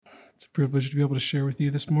It's a privilege to be able to share with you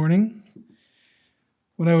this morning.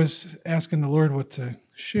 When I was asking the Lord what to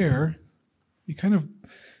share, He kind of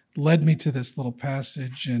led me to this little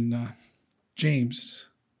passage in James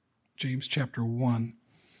chapter 1.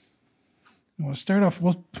 I want to start off,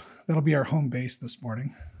 that'll be our home base this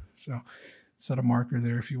morning, so set a marker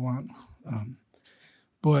there if you want.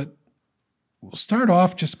 But we'll start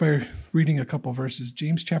off just by reading a couple verses,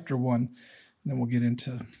 James chapter 1, and then we'll get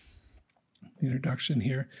into the introduction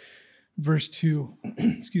here. Verse 2,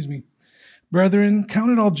 excuse me. Brethren,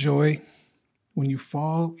 count it all joy when you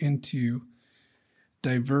fall into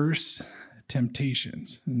diverse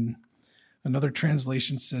temptations. And another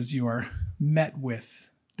translation says you are met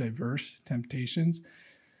with diverse temptations.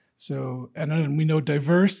 So, and we know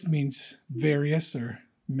diverse means various or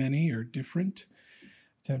many or different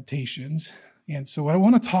temptations. And so what I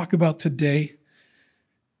want to talk about today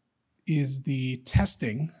is the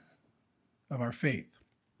testing of our faith.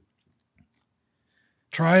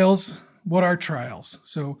 Trials, what are trials?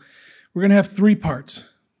 So we're going to have three parts.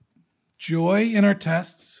 Joy in our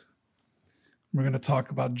tests. We're going to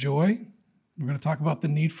talk about joy. We're going to talk about the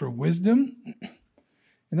need for wisdom.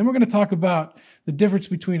 And then we're going to talk about the difference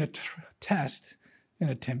between a test and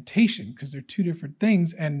a temptation, because they're two different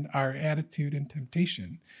things, and our attitude in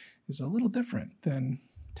temptation is a little different than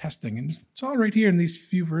testing. And it's all right here in these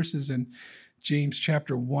few verses in James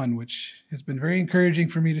chapter 1, which has been very encouraging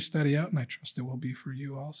for me to study out, and I trust it will be for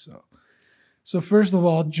you also. So first of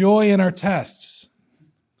all, joy in our tests.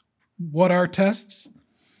 What are tests?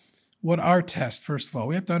 What are tests, first of all?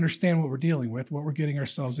 We have to understand what we're dealing with, what we're getting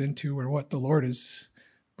ourselves into, or what the Lord is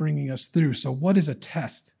bringing us through. So what is a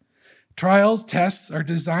test? Trials, tests are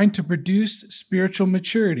designed to produce spiritual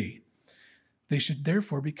maturity. They should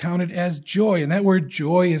therefore be counted as joy. And that word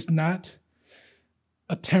joy is not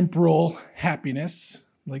a temporal happiness,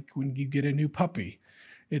 like when you get a new puppy.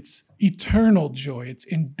 It's eternal joy. It's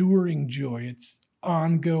enduring joy. It's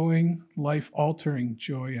ongoing, life-altering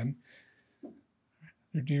joy. And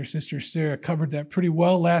your dear sister Sarah covered that pretty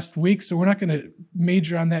well last week, so we're not going to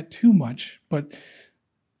major on that too much. But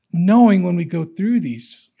knowing when we go through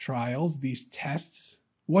these trials, these tests,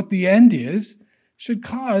 what the end is, should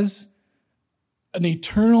cause an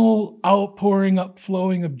eternal outpouring,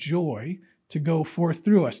 upflowing of joy to go forth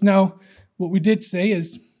through us. Now, what we did say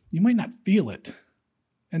is you might not feel it.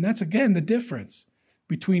 And that's, again, the difference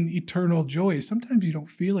between eternal joy. Sometimes you don't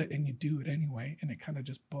feel it and you do it anyway, and it kind of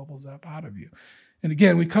just bubbles up out of you. And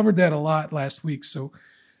again, we covered that a lot last week.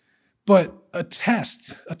 But a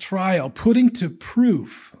test, a trial, putting to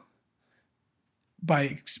proof by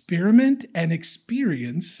experiment and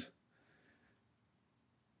experience,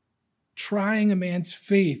 trying a man's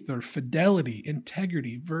faith or fidelity,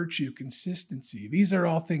 integrity, virtue, consistency. These are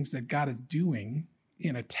all things that God is doing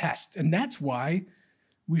in a test. And that's why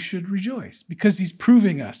we should rejoice, because he's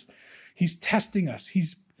proving us. He's testing us.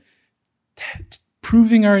 He's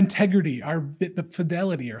proving our integrity, our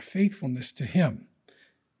fidelity, our faithfulness to him.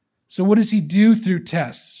 So what does he do through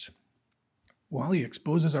tests? Well, he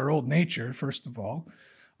exposes our old nature, first of all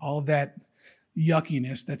of that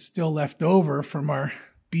yuckiness that's still left over from our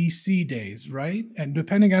BC days, right? And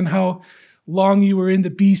depending on how long you were in the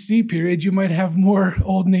BC period, you might have more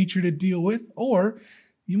old nature to deal with, or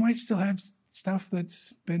you might still have stuff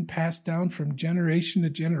that's been passed down from generation to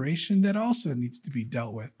generation that also needs to be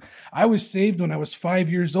dealt with. I was saved when I was 5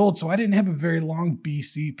 years old, so I didn't have a very long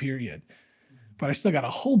BC period, but I still got a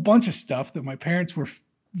whole bunch of stuff that my parents were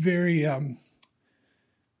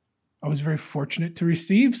I was very fortunate to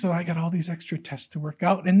receive, so I got all these extra tests to work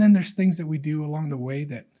out. And then there's things that we do along the way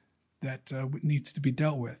that needs to be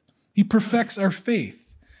dealt with. He perfects our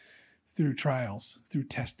faith through trials, through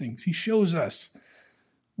testings. He shows us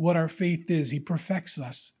what our faith is. He perfects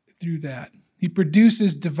us through that. He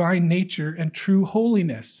produces divine nature and true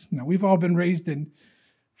holiness. Now, we've all been raised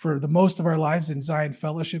for the most of our lives in Zion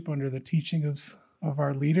Fellowship under the teaching of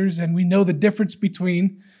our leaders, and we know the difference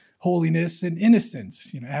between holiness and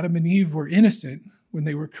innocence. Adam and Eve were innocent when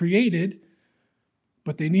they were created,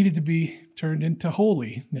 but they needed to be turned into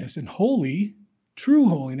holiness. And true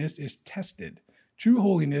holiness is tested. True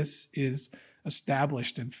holiness is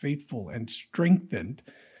established and faithful and strengthened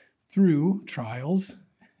through trials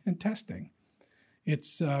and testing.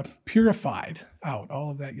 It's purified out.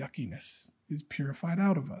 All of that yuckiness is purified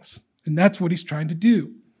out of us. And that's what he's trying to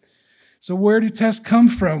do. So where do tests come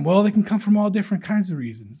from? Well, they can come from all different kinds of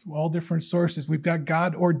reasons, all different sources. We've got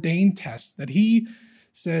God-ordained tests that he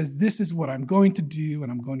says, this is what I'm going to do,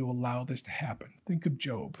 and I'm going to allow this to happen. Think of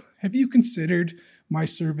Job. Have you considered my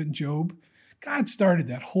servant Job? God started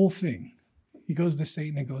that whole thing. He goes to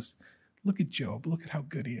Satan and goes, look at Job. Look at how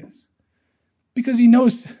good he is. Because he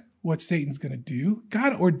knows what Satan's going to do.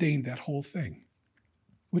 God ordained that whole thing,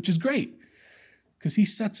 which is great because he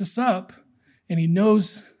sets us up and he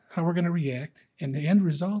knows how we're going to react. And the end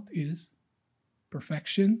result is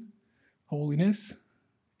perfection, holiness,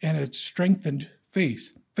 and a strengthened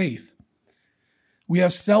faith. We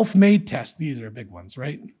have self-made tests. These are big ones,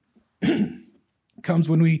 right? Comes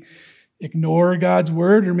when we ignore God's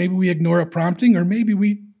word, or maybe we ignore a prompting, or maybe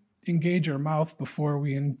we engage our mouth before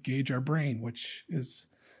we engage our brain, which is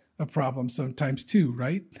a problem sometimes too,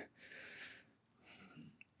 right?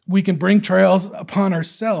 We can bring trials upon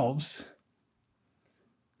ourselves.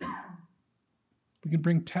 We can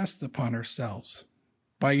bring tests upon ourselves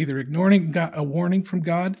by either ignoring a warning from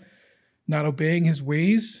God, not obeying his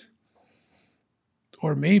ways,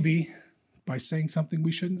 or maybe by saying something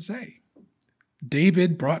we shouldn't say.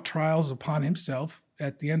 David brought trials upon himself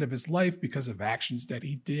at the end of his life because of actions that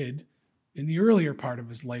he did in the earlier part of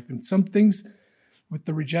his life. And some things with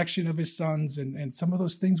the rejection of his sons and some of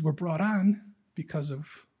those things were brought on because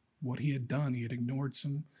of what he had done. He had ignored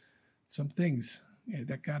some things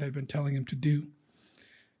that God had been telling him to do.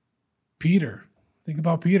 Peter, think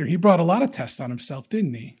about Peter. He brought a lot of tests on himself,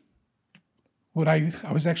 didn't he? I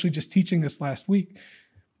was actually just teaching this last week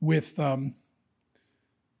with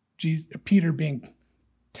Peter being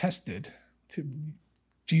tested.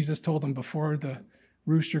 Jesus told him before the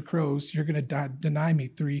rooster crows, you're going to deny me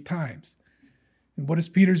 3 times. And what is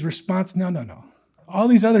Peter's response? No. All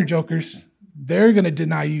these other jokers, they're going to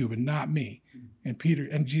deny you, but not me. And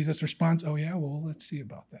Jesus responds, oh yeah, well, let's see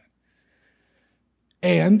about that.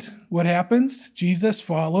 And what happens? Jesus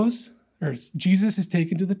is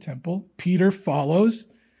taken to the temple. Peter follows.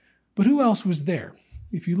 But who else was there?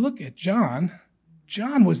 If you look at John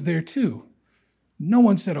was there too. No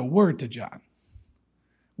one said a word to John.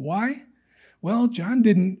 Why? Well, John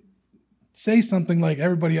didn't say something like,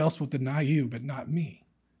 everybody else will deny you, but not me.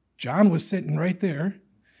 John was sitting right there,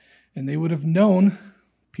 and they would have known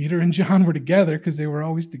Peter and John were together because they were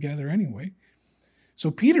always together anyway. So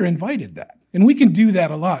Peter invited that. And we can do that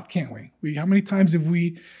a lot, can't we? How many times have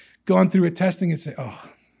we gone through a testing and say, oh,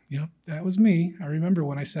 that was me. I remember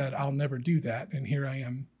when I said, I'll never do that, and here I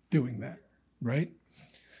am doing that, right?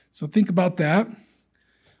 So think about that.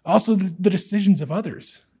 Also, the decisions of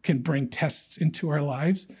others can bring tests into our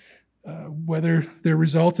lives, whether they're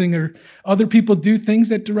resulting or other people do things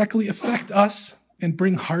that directly affect us and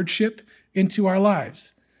bring hardship into our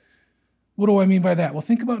lives. What do I mean by that? Well,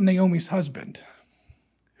 think about Naomi's husband,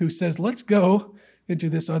 who says, let's go into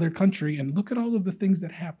this other country and look at all of the things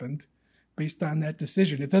that happened based on that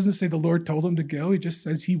decision. It doesn't say the Lord told him to go. It just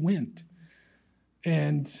says he went.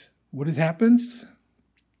 And what happens?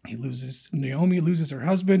 Naomi loses her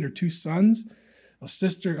husband, her 2 sons,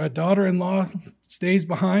 a daughter-in-law stays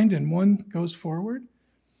behind, and one goes forward.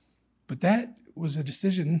 But that was a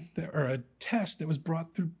decision or a test that was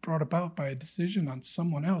brought about by a decision on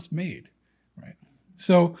someone else made, right?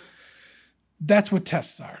 So that's what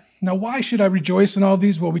tests are. Now, why should I rejoice in all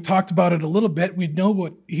these? Well, we talked about it a little bit. We know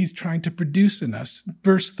what he's trying to produce in us.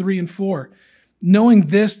 Verse 3 and 4, knowing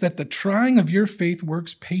this, that the trying of your faith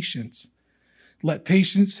works patience. Let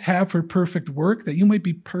patience have her perfect work, that you might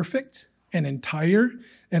be perfect and entire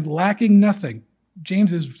and lacking nothing.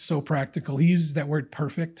 James is so practical. He uses that word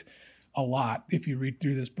perfect a lot. If you read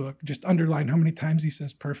through this book, just underline how many times he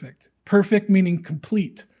says perfect. Perfect meaning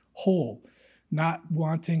complete, whole, not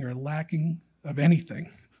wanting or lacking of anything.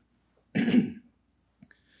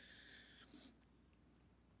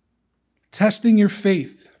 Testing your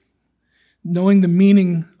faith, knowing the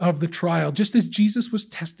meaning of the trial, just as Jesus was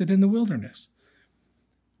tested in the wilderness.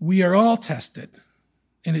 We are all tested,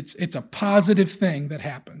 and it's a positive thing that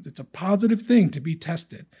happens. It's a positive thing to be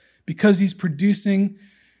tested because he's producing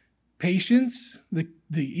patience. The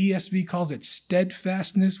ESV calls it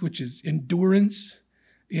steadfastness, which is endurance.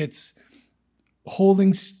 It's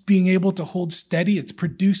being able to hold steady. It's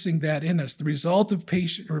producing that in us. The result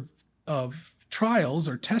of trials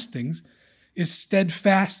or testings is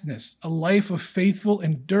steadfastness, a life of faithful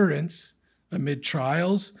endurance amid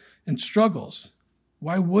trials and struggles.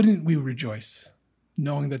 Why wouldn't we rejoice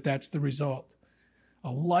knowing that that's the result? A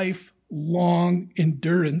lifelong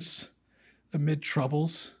endurance amid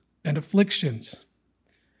troubles and afflictions.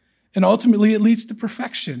 And ultimately, it leads to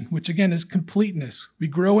perfection, which again is completeness. We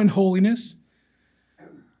grow in holiness,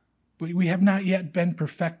 but we have not yet been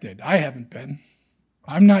perfected. I haven't been.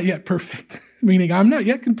 I'm not yet perfect, meaning I'm not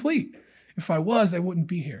yet complete. If I was, I wouldn't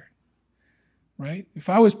be here, right? If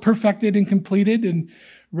I was perfected and completed and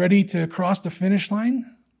ready to cross the finish line,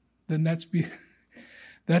 then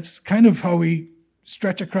that's kind of how we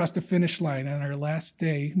stretch across the finish line on our last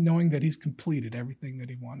day, knowing that he's completed everything that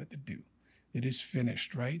he wanted to do. It is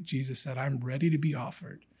finished, right? Jesus said, I'm ready to be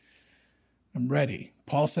offered. I'm ready.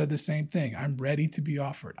 Paul said the same thing. I'm ready to be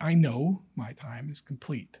offered. I know my time is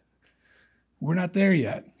complete. We're not there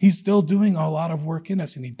yet. He's still doing a lot of work in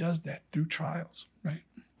us, and he does that through trials, right?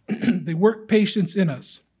 They work patience in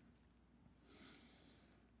us.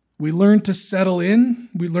 We learn to settle in.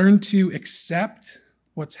 We learn to accept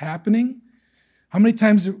what's happening. How many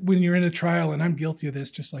times when you're in a trial, and I'm guilty of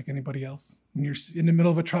this just like anybody else, when you're in the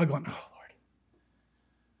middle of a trial going, oh, Lord,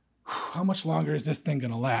 how much longer is this thing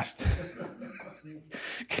going to last?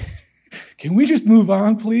 Can we just move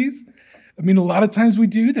on, please? I mean, a lot of times we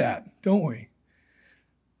do that, don't we?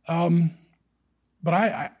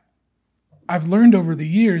 But I've learned over the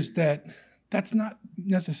years that that's not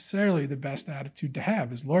necessarily the best attitude to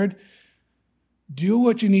have, is, Lord, do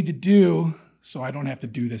what you need to do so I don't have to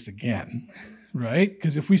do this again, right?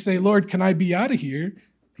 Because if we say, Lord, can I be out of here?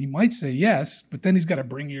 He might say yes, but then he's got to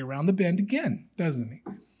bring you around the bend again, doesn't he?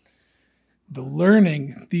 The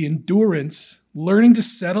learning, the endurance, learning to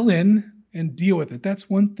settle in and deal with it. That's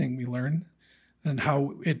one thing we learn, and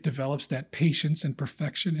how it develops that patience and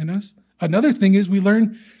perfection in us. Another thing is we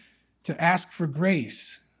learn to ask for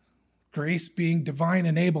grace, grace being divine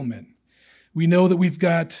enablement. We know that we've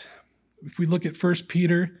got, if we look at 1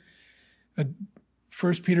 Peter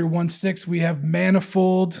 1:6, we have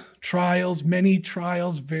manifold trials, many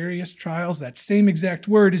trials, various trials. That same exact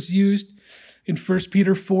word is used in 1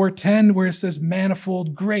 Peter 4:10, where it says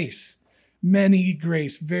manifold grace, many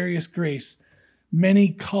grace, various grace, many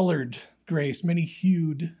colored grace, many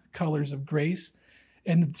hued colors of grace.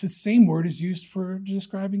 And it's the same word is used for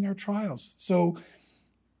describing our trials. So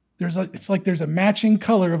it's like there's a matching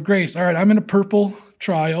color of grace. All right, I'm in a purple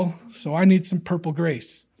trial, so I need some purple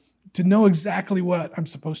grace to know exactly what I'm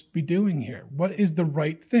supposed to be doing here. What is the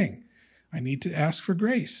right thing? I need to ask for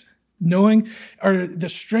grace. Knowing, or the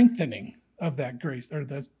strengthening of that grace, or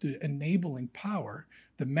the enabling power,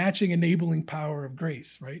 the matching enabling power of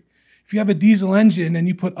grace, right? If you have a diesel engine and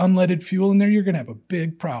you put unleaded fuel in there, you're going to have a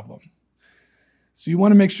big problem. So you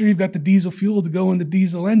want to make sure you've got the diesel fuel to go in the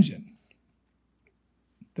diesel engine.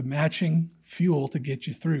 The matching fuel to get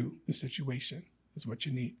you through the situation is what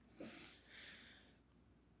you need.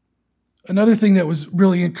 Another thing that was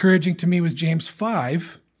really encouraging to me was James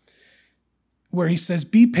 5, where he says,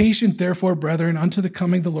 be patient, therefore, brethren, unto the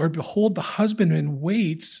coming of the Lord. Behold, the husbandman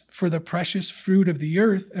waits for the precious fruit of the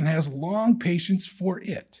earth and has long patience for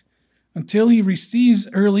it, until he receives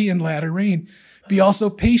early and latter rain. Be also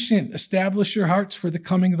patient. Establish your hearts, for the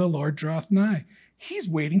coming of the Lord draweth nigh. He's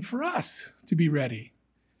waiting for us to be ready.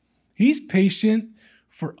 He's patient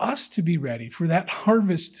for us to be ready, for that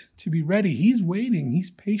harvest to be ready. He's waiting. He's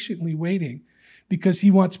patiently waiting because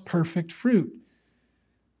he wants perfect fruit.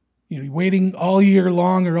 You know, waiting all year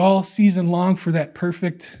long or all season long for that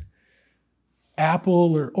perfect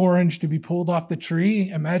apple or orange to be pulled off the tree.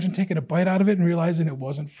 Imagine taking a bite out of it and realizing it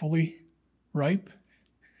wasn't fully ripe,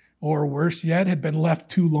 or worse yet, had been left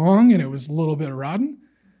too long and it was a little bit rotten.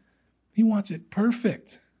 He wants it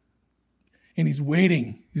perfect. And he's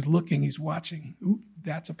waiting, he's looking, he's watching. Ooh,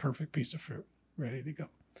 that's a perfect piece of fruit, ready to go.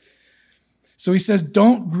 So he says,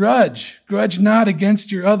 don't grudge. Grudge not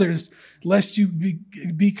against your others, lest you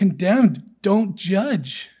be condemned. Don't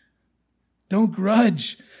judge. Don't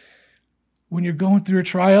grudge. When you're going through a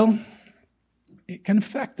trial, it can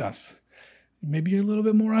affect us. Maybe you're a little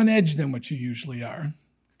bit more on edge than what you usually are.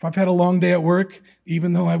 If I've had a long day at work,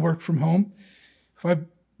 even though I work from home, if I've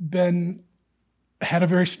had a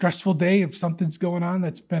very stressful day, if something's going on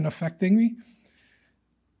that's been affecting me,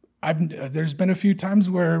 there's been a few times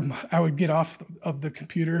where I would get off of the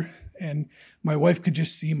computer and my wife could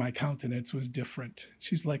just see my countenance was different.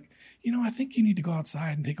 She's like, I think you need to go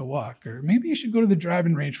outside and take a walk, or maybe you should go to the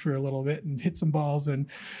driving range for a little bit and hit some balls and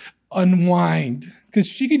unwind. Because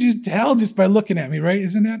she could just tell just by looking at me, right?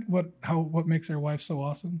 Isn't that what makes our wife so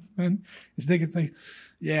awesome? Man? Is they could say,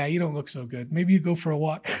 yeah, you don't look so good. Maybe you go for a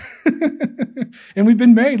walk. And we've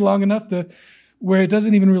been married long enough to where it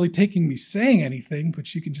doesn't even really take me saying anything, but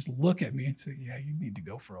she can just look at me and say, yeah, you need to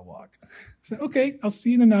go for a walk. So, okay, I'll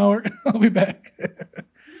see you in an hour. I'll be back.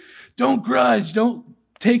 Don't grudge. Don't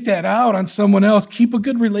take that out on someone else. Keep a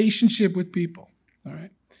good relationship with people. All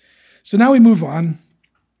right. So now we move on.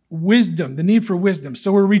 Wisdom, the need for wisdom.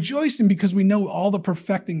 So we're rejoicing because we know all the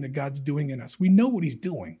perfecting that God's doing in us. We know what he's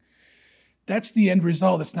doing. That's the end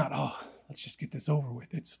result. It's not, let's just get this over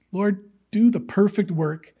with. It's, Lord, do the perfect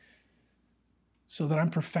work so that I'm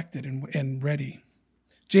perfected and ready.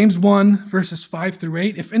 James 1, verses 5 through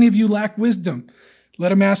 8. If any of you lack wisdom,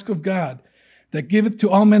 let him ask of God, that giveth to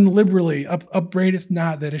all men liberally, upbraideth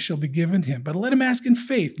not that it shall be given him. But let him ask in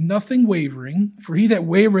faith, nothing wavering. For he that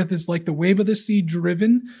wavereth is like the wave of the sea,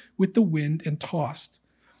 driven with the wind and tossed.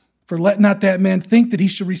 For let not that man think that he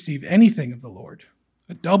shall receive anything of the Lord.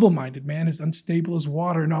 A double-minded man is unstable as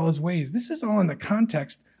water in all his ways. This is all in the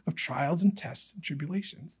context of trials and tests and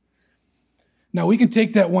tribulations. Now, we can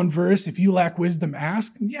take that one verse, if you lack wisdom,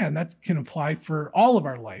 ask. Yeah, and that can apply for all of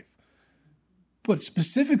our life. But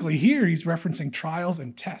specifically here, he's referencing trials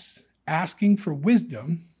and tests, asking for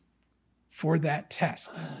wisdom for that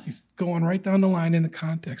test. He's going right down the line in the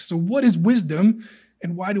context. So what is wisdom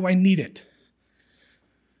and why do I need it?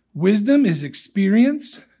 Wisdom is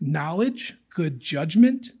experience, knowledge, good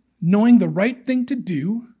judgment, knowing the right thing to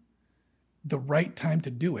do, the right time to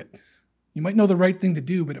do it. You might know the right thing to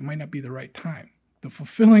do, but it might not be the right time. The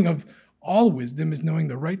fulfilling of all wisdom is knowing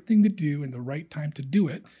the right thing to do and the right time to do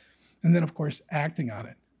it. And then, of course, acting on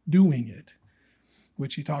it, doing it,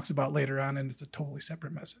 which he talks about later on, and it's a totally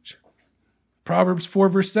separate message. Proverbs 4,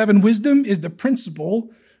 verse 7, wisdom is the principal,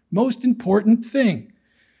 most important thing.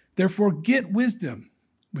 Therefore, get wisdom.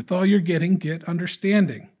 With all you're getting, get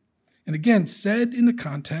understanding. And again, said in the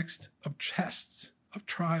context of tests, of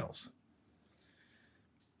trials.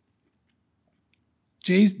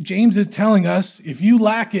 James is telling us, if you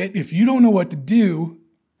lack it, if you don't know what to do,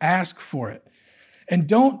 ask for it. And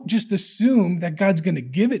don't just assume that God's going to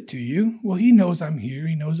give it to you. Well, he knows I'm here.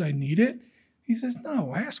 He knows I need it. He says,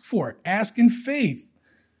 no, ask for it. Ask in faith.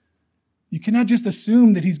 You cannot just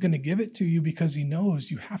assume that he's going to give it to you because he knows.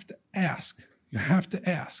 You have to ask. You have to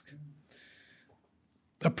ask.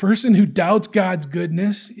 A person who doubts God's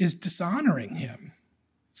goodness is dishonoring him.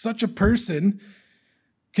 Such a person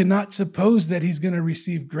cannot suppose that he's going to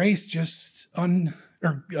receive grace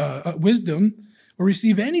wisdom or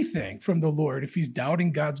receive anything from the Lord if he's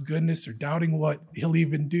doubting God's goodness or doubting what he'll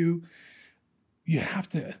even do. You have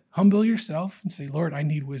to humble yourself and say, Lord, I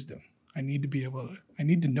need wisdom. I need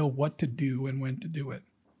to know what to do and when to do it.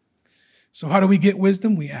 So how do we get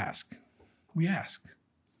wisdom? We ask. We ask.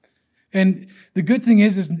 And the good thing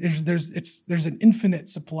is there's an infinite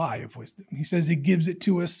supply of wisdom. He says he gives it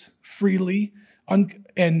to us freely, there's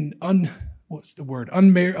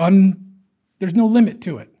no limit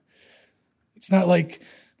to it. It's not like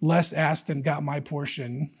less asked and got my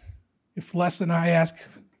portion. If less than I ask,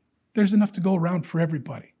 there's enough to go around for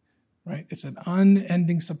everybody, right? It's an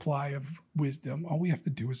unending supply of wisdom. All we have to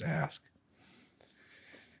do is ask.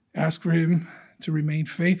 Ask for him to remain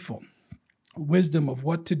faithful. Wisdom of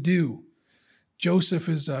what to do. Joseph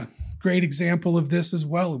is a great example of this as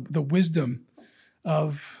well. The wisdom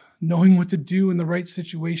of knowing what to do in the right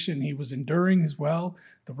situation. He was enduring as well,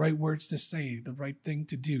 the right words to say, the right thing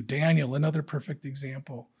to do. Daniel, another perfect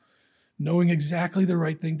example. Knowing exactly the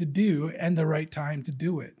right thing to do and the right time to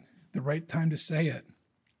do it, the right time to say it.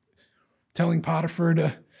 Telling Potiphar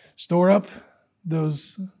to store up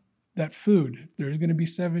that food. There's going to be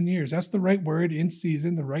 7 years. That's the right word in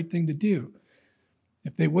season, the right thing to do.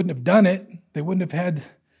 If they wouldn't have done it, they wouldn't have had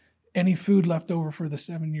any food left over for the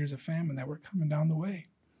 7 years of famine that were coming down the way.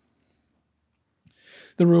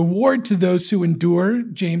 The reward to those who endure,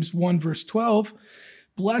 James 1, verse 12,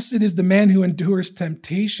 blessed is the man who endures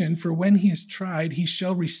temptation, for when he is tried, he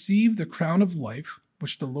shall receive the crown of life,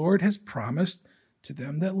 which the Lord has promised to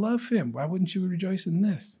them that love him. Why wouldn't you rejoice in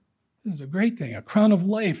this? This is a great thing, a crown of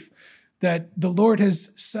life that the Lord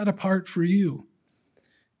has set apart for you.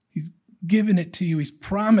 He's given it to you. He's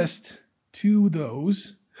promised to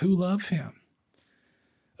those who love him.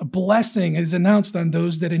 A blessing is announced on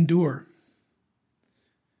those that endure.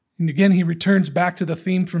 And again, he returns back to the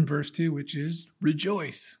theme from verse 2, which is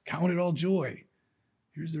rejoice, count it all joy.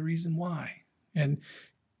 Here's the reason why. And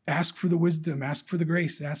ask for the wisdom, ask for the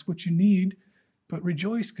grace, ask what you need, but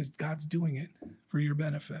rejoice because God's doing it for your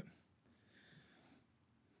benefit.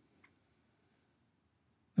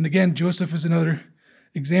 And again, Joseph is another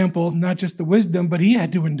example, not just the wisdom, but he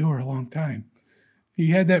had to endure a long time.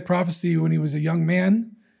 He had that prophecy when he was a young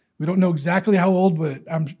man. We don't know exactly how old, but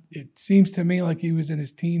it seems to me like he was in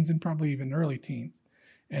his teens and probably even early teens.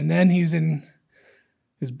 And then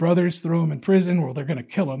his brothers throw him in prison. Well, they're going to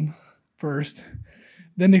kill him first.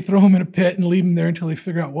 Then they throw him in a pit and leave him there until they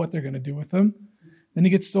figure out what they're going to do with him. Then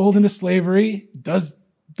he gets sold into slavery, does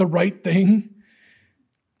the right thing,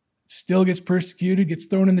 still gets persecuted, gets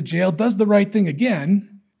thrown in the jail, does the right thing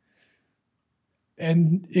again,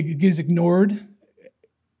 and it gets ignored.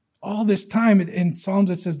 All this time, in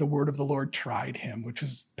Psalms, it says the word of the Lord tried him, which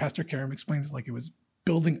is, Pastor Karam explains, like it was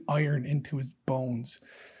building iron into his bones,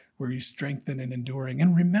 where he's strengthened and enduring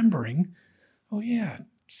and remembering,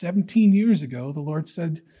 17 years ago, the Lord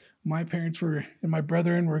said, my parents and my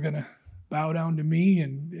brethren were going to bow down to me,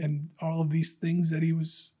 and all of these things that he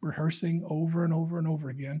was rehearsing over and over and over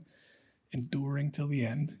again, enduring till the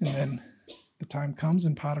end. And then the time comes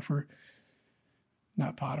and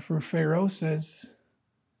Pharaoh says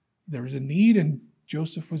there was a need, and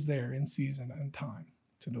Joseph was there in season and time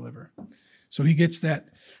to deliver. So he gets that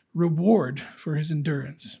reward for his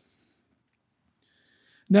endurance.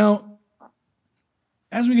 Now,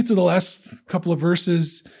 as we get to the last couple of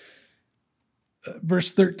verses,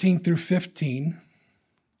 verse 13 through 15,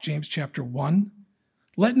 James chapter 1,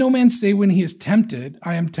 let no man say when he is tempted,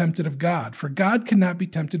 I am tempted of God. For God cannot be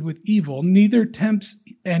tempted with evil, neither tempts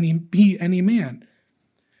any man.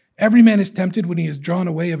 Every man is tempted when he is drawn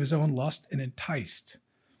away of his own lust and enticed.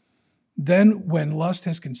 Then when lust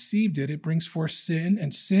has conceived it, it brings forth sin,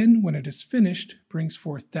 and sin, when it is finished, brings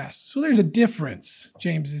forth death. So there's a difference.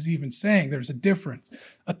 James is even saying there's a difference.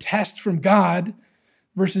 A test from God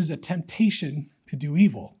versus a temptation to do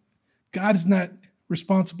evil. God is not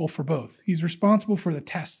responsible for both. He's responsible for the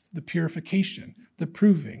test, the purification, the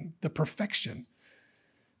proving, the perfection.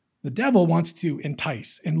 The devil wants to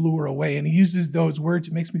entice and lure away, and he uses those words.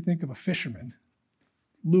 It makes me think of a fisherman,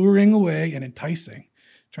 luring away and enticing,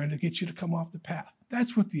 trying to get you to come off the path.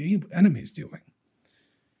 That's what the enemy is doing.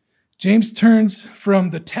 James turns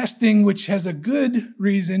from the testing, which has a good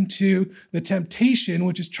reason, to the temptation,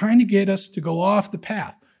 which is trying to get us to go off the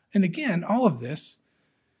path. And again, all of this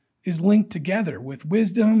is linked together with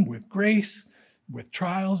wisdom, with grace, with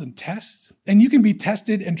trials and tests. And you can be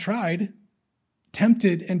tested and tried,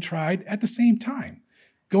 tempted and tried at the same time.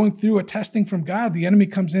 Going through a testing from God, the enemy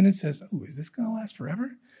comes in and says, oh, is this going to last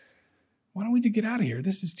forever? Why don't we just get out of here?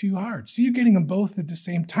 This is too hard. So you're getting them both at the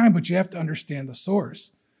same time, but you have to understand the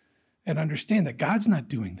source and understand that God's not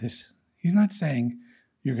doing this. He's not saying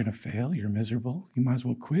you're going to fail, you're miserable, you might as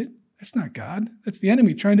well quit. That's not God. That's the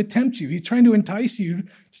enemy trying to tempt you. He's trying to entice you to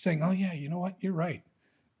saying, oh yeah, you know what? You're right.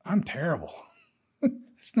 I'm terrible.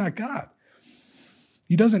 It's not God.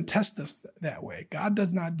 He doesn't test us that way. God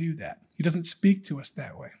does not do that. He doesn't speak to us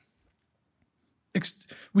that way.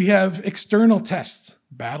 We have external tests,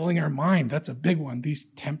 battling our mind. That's a big one. These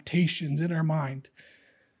temptations in our mind.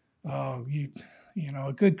 Oh, you know,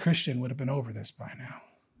 a good Christian would have been over this by now.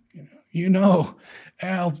 You know,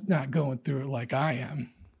 Al's not going through it like I am.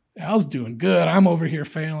 Al's doing good. I'm over here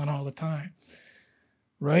failing all the time.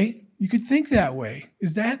 Right? You could think that way.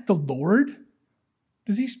 Is that the Lord?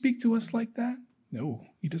 Does he speak to us like that? No,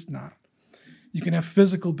 he does not. You can have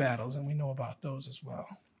physical battles, and we know about those as well.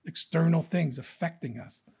 External things affecting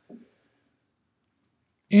us.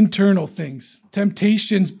 Internal things.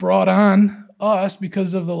 Temptations brought on us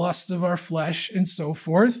because of the lusts of our flesh and so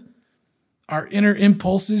forth. Our inner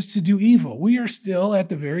impulses to do evil. We are still at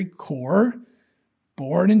the very core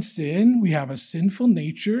born in sin. We have a sinful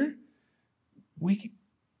nature. We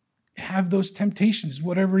have those temptations,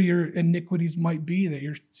 whatever your iniquities might be that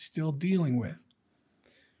you're still dealing with.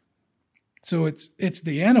 So it's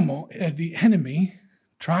the enemy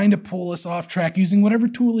trying to pull us off track, using whatever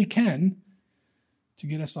tool he can to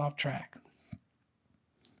get us off track.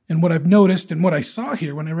 And what I've noticed and what I saw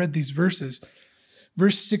here when I read these verses,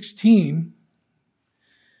 verse 16,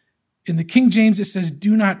 in the King James it says,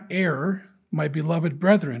 do not err, my beloved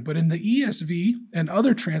brethren. But in the ESV and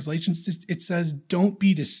other translations, it says, don't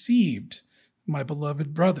be deceived, my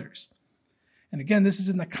beloved brothers. And again, this is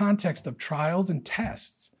in the context of trials and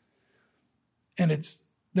tests. And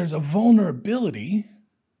there's a vulnerability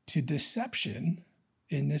to deception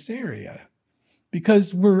in this area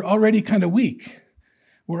because we're already kind of weak.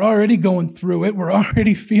 We're already going through it. We're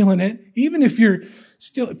already feeling it. Even if you're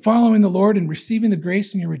still following the Lord and receiving the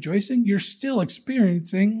grace and you're rejoicing, you're still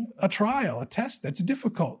experiencing a trial, a test that's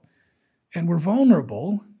difficult. And we're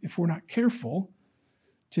vulnerable, if we're not careful,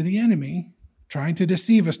 to the enemy trying to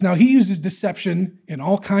deceive us. Now, he uses deception in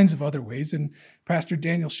all kinds of other ways, and Pastor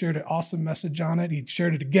Daniel shared an awesome message on it. He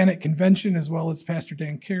shared it again at convention, as well as Pastor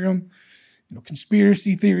Dan Karam,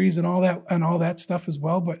 conspiracy theories and all that stuff as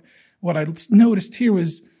well. But what I noticed here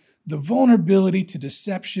was the vulnerability to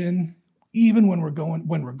deception, even when we're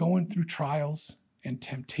going through trials and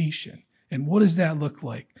temptation. And what does that look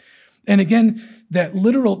like? And again, the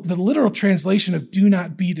literal translation of "do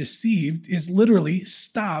not be deceived" is literally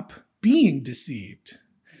 "stop being deceived."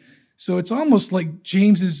 So it's almost like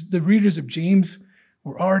the readers of James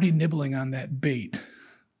were already nibbling on that bait,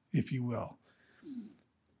 if you will.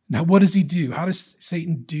 Now, what does he do? How does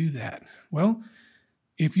Satan do that? Well,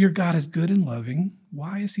 if your God is good and loving,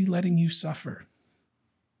 why is he letting you suffer?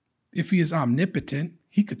 If he is omnipotent,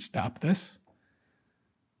 he could stop this.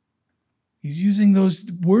 He's using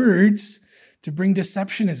those words to bring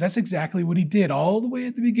deception is. That's exactly what he did all the way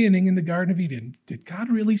at the beginning in the Garden of Eden. Did God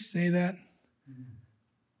really say that?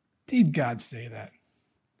 Did God say that?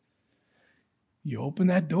 You open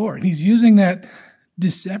that door, and he's using that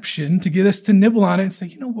deception to get us to nibble on it and say,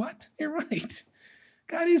 you know what? You're right.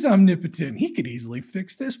 God is omnipotent. He could easily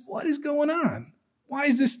fix this. What is going on? Why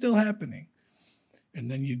is this still happening? And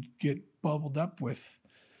then you get bubbled up with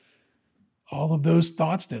all of those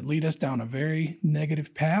thoughts that lead us down a very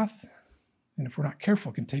negative path. And if we're not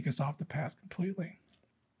careful, can take us off the path completely.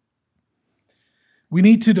 We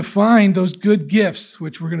need to define those good gifts,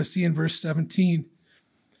 which we're going to see in verse 17.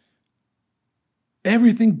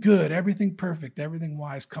 Everything good, everything perfect, everything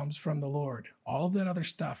wise comes from the Lord. All of that other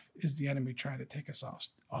stuff is the enemy trying to take us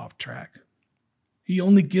off track. He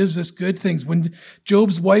only gives us good things. When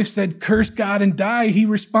Job's wife said, curse God and die, he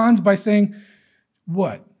responds by saying,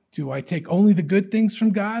 what? Do I take only the good things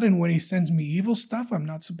from God, and when he sends me evil stuff, I'm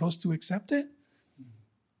not supposed to accept it?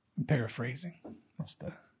 I'm paraphrasing. That's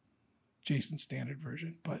the Jason Standard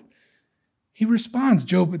version. But he responds,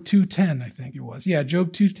 Job 2:10, I think it was. Yeah,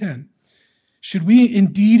 Job 2:10. Should we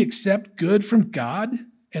indeed accept good from God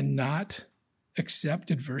and not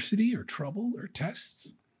accept adversity or trouble or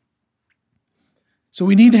tests? So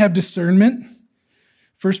we need to have discernment.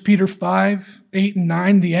 1 Peter 5:8 and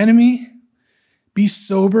 9, the enemy, be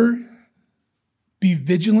sober, be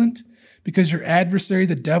vigilant, because your adversary,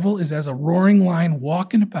 the devil, is as a roaring lion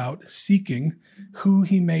walking about, seeking who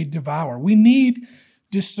he may devour. We need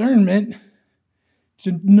discernment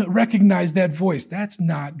to recognize that voice. That's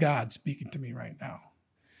not God speaking to me right now.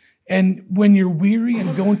 And when you're weary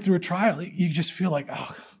and going through a trial, you just feel like,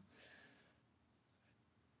 oh,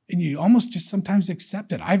 and you almost just sometimes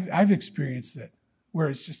accept it. I've experienced it, where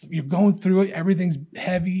it's just, you're going through it, everything's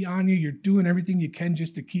heavy on you, you're doing everything you can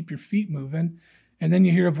just to keep your feet moving, and then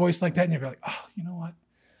you hear a voice like that, and you're like, oh, you know what?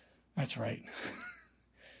 That's right.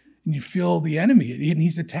 And you feel the enemy, and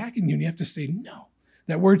he's attacking you, and you have to say no.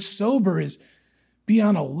 That word sober is be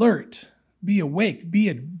on alert, be awake,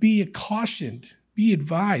 be cautioned, be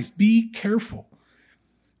advised, be careful.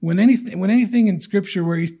 When anything in Scripture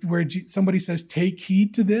where somebody says, take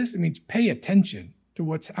heed to this, it means pay attention to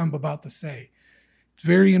what I'm about to say. It's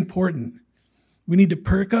very important. We need to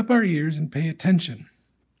perk up our ears and pay attention.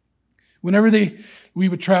 Whenever we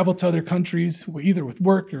would travel to other countries, either with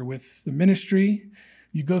work or with the ministry,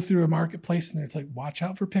 you go through a marketplace and it's like, watch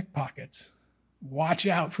out for pickpockets. Watch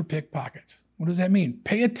out for pickpockets. What does that mean?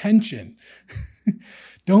 Pay attention.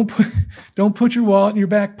 Don't put your wallet in your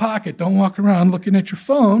back pocket. Don't walk around looking at your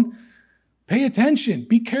phone. Pay attention.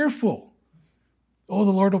 Be careful. Oh,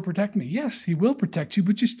 the Lord will protect me. Yes, he will protect you,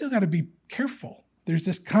 but you still got to be careful. There's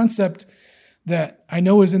this concept that I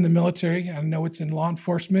know is in the military. I know it's in law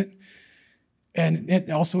enforcement and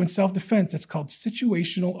also in self-defense. It's called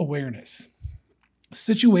situational awareness.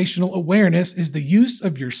 Situational awareness is the use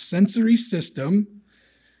of your sensory system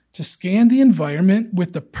to scan the environment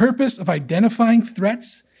with the purpose of identifying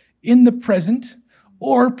threats in the present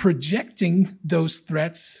or projecting those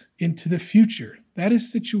threats into the future. That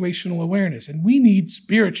is situational awareness. And we need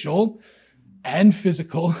spiritual and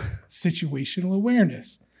physical situational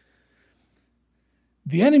awareness.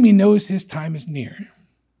 The enemy knows his time is near.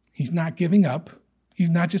 He's not giving up. He's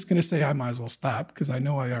not just going to say, I might as well stop because I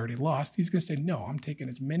know I already lost. He's going to say, no, I'm taking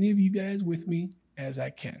as many of you guys with me as I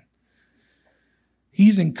can.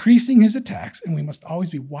 He's increasing his attacks, and we must always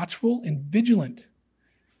be watchful and vigilant.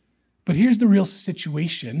 But here's the real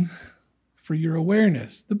situation for your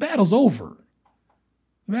awareness. The battle's over.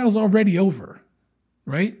 The battle's already over,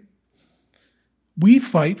 right? We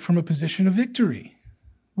fight from a position of victory.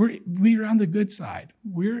 We're on the good side.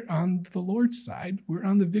 We're on the Lord's side. We're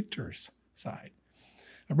on the victor's side.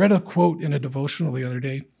 I read a quote in a devotional the other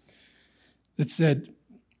day that said,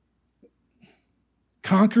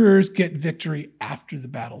 conquerors get victory after the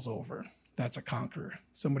battle's over. That's a conqueror,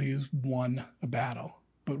 somebody who's won a battle.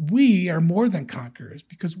 But we are more than conquerors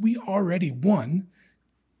because we already won,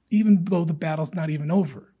 even though the battle's not even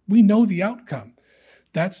over. We know the outcome.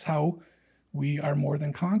 That's how we are more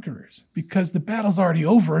than conquerors, because the battle's already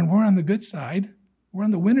over and we're on the good side. We're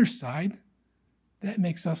on the winner's side. That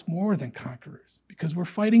makes us more than conquerors because we're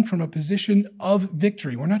fighting from a position of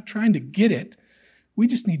victory. We're not trying to get it. We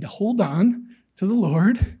just need to hold on to the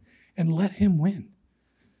Lord and let him win.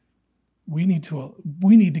 We need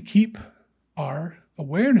to keep our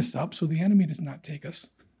awareness up so the enemy does not take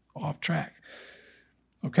us off track.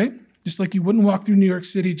 Okay? Just like you wouldn't walk through New York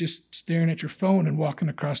City just staring at your phone and walking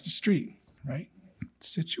across the street, right?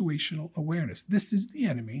 Situational awareness. This is the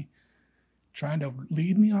enemy trying to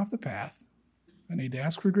lead me off the path. I need to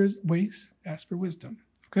ask for wisdom,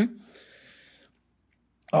 okay?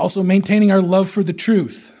 Also, maintaining our love for the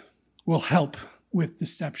truth will help with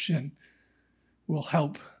deception, will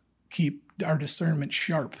help keep our discernment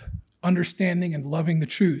sharp, understanding and loving the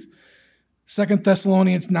truth. 2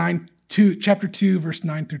 Thessalonians chapter 2, verse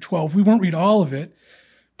 9 through 12. We won't read all of it,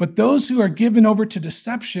 but those who are given over to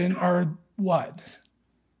deception are what?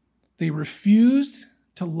 They refused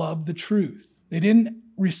to love the truth. They didn't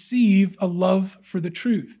receive a love for the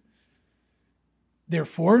truth.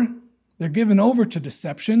 Therefore, they're given over to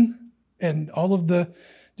deception and all of the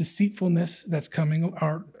deceitfulness that's coming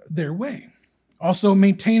their way. Also,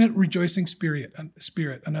 maintain a rejoicing spirit,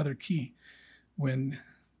 another key when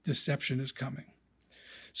deception is coming.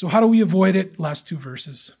 So how do we avoid it? Last two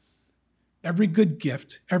verses. Every good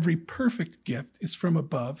gift, every perfect gift is from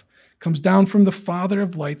above, comes down from the Father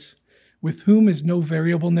of lights, with whom is no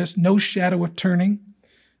variableness, no shadow of turning.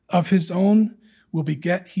 Of his own will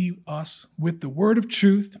beget he us with the word of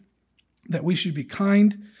truth, that we should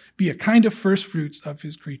be a kind of first fruits of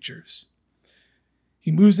his creatures.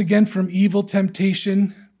 He moves again from evil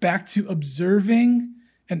temptation back to observing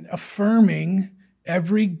and affirming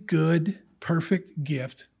every good, perfect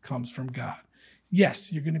gift comes from God.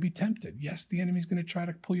 Yes, you're going to be tempted. Yes, the enemy's going to try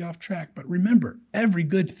to pull you off track. But remember, every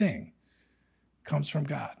good thing comes from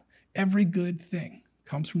God. Every good thing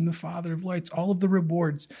comes from the Father of lights. All of the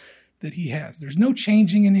rewards that he has. There's no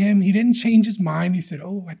changing in him. He didn't change his mind. He said,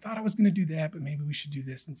 oh, I thought I was going to do that, but maybe we should do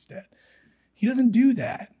this instead. He doesn't do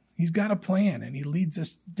that. He's got a plan, and he leads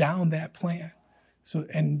us down that plan.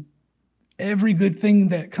 And every good thing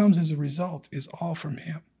that comes as a result is all from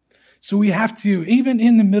him. So we have to, even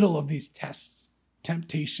in the middle of these tests,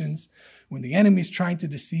 temptations, when the enemy's trying to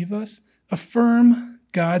deceive us, affirm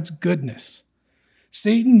God's goodness.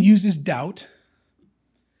 Satan uses doubt.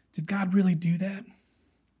 Did God really do that?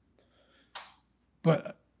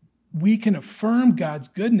 But we can affirm God's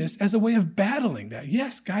goodness as a way of battling that.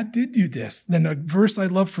 Yes, God did do this. Then a verse I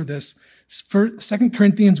love for this, 2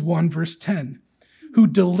 Corinthians 1, verse 10, who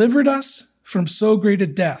delivered us from so great a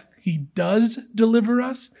death. He does deliver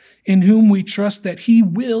us, in whom we trust that he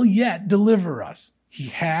will yet deliver us. He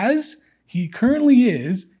has, he currently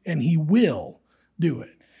is, and he will do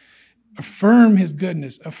it. Affirm his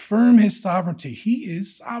goodness, affirm his sovereignty. He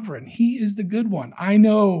is sovereign. He is the good one. I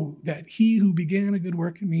know that he who began a good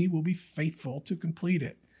work in me will be faithful to complete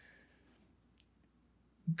it.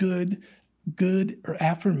 Good or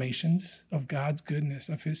affirmations of God's goodness,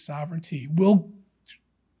 of his sovereignty, will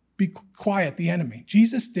be quiet the enemy.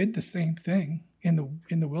 Jesus did the same thing in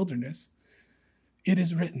the wilderness. It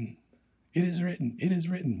is written. It is written. It is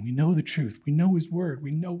written. We know the truth. We know his word.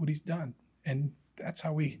 We know what he's done. And that's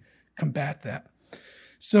how we combat that.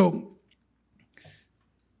 So,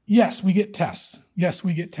 yes, we get tests. Yes,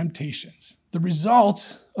 we get temptations. The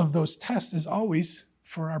result of those tests is always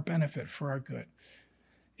for our benefit, for our good.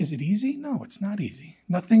 Is it easy? No, it's not easy.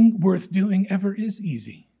 Nothing worth doing ever is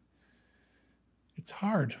easy. It's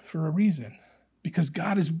hard for a reason, because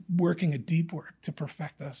God is working a deep work to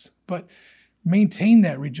perfect us. But maintain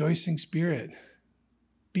that rejoicing spirit.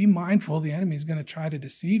 Be mindful the enemy is going to try to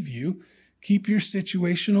deceive you. Keep your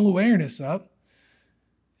situational awareness up.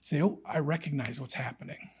 Say, oh, I recognize what's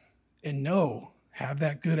happening. And know, have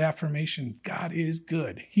that good affirmation. God is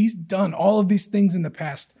good. He's done all of these things in the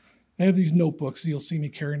past. I have these notebooks. You'll see me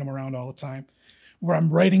carrying them around all the time, where I'm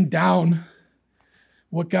writing down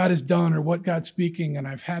what God has done or what God's speaking. And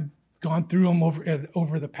I've gone through them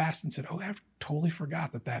over the past and said, oh, I totally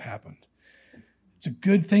forgot that happened. It's a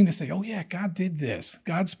good thing to say, oh yeah, God did this.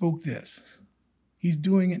 God spoke this. He's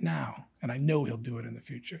doing it now, and I know he'll do it in the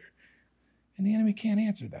future. And the enemy can't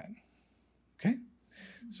answer that. Okay?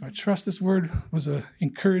 So I trust this word was an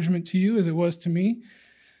encouragement to you as it was to me.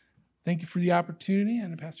 Thank you for the opportunity.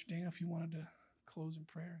 And Pastor Dana, if you wanted to close in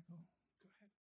prayer. Go.